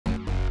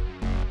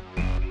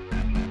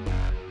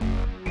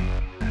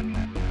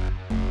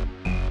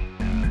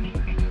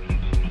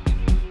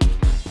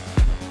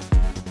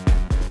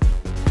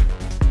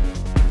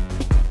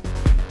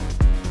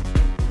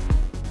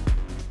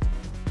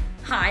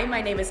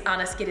my name is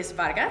SKIDIS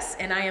Vargas,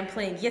 and I am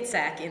playing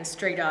Yitzhak in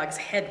Stray Dog's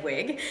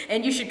Hedwig,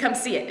 and you should come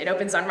see it. It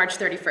opens on March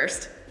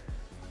 31st.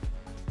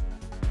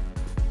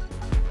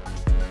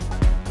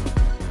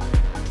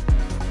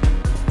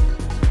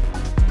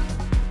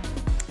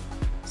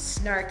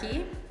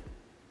 Snarky,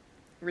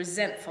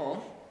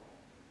 resentful,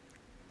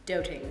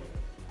 doting.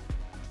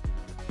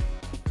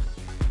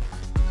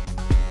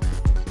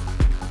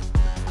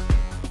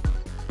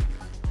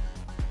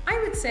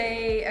 I would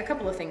say a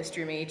couple of things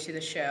drew me to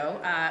the show.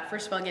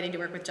 First of all, getting to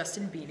work with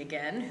Justin Bean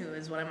again, who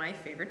is one of my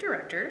favorite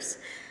directors.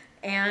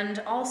 And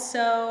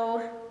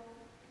also,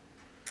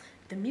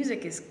 the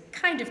music is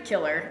kind of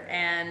killer,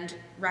 and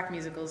rock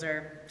musicals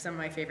are some of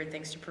my favorite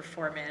things to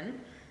perform in.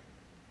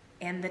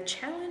 And the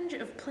challenge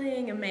of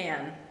playing a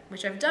man,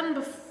 which I've done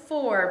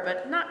before,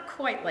 but not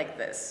quite like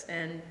this,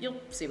 and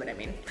you'll see what I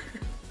mean.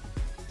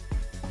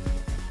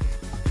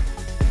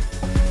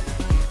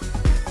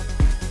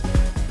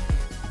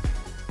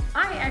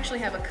 I actually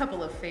have a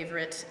couple of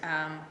favorite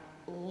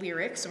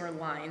lyrics or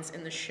lines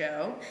in the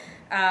show.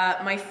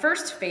 My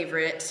first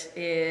favorite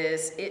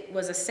is, "It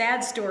was a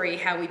sad story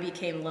how we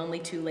became lonely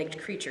two-legged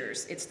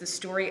creatures. It's the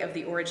story of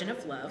the origin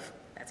of love."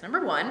 That's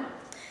number one.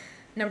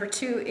 Number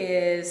two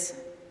is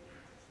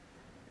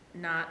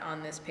not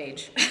on this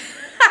page.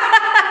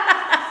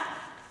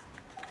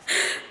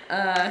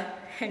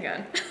 Hang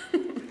on.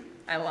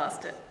 I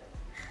lost it.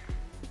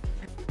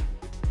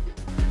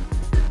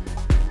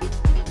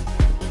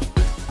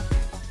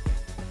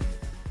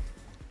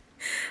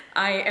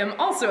 I am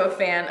also a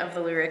fan of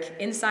the lyric,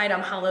 "Inside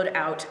I'm hollowed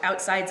out,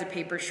 outside's a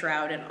paper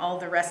shroud, and all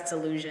the rest's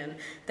illusion,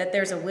 that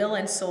there's a will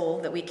and soul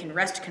that we can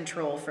wrest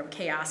control from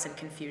chaos and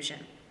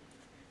confusion."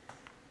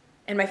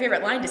 And my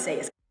favorite line to say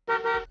is,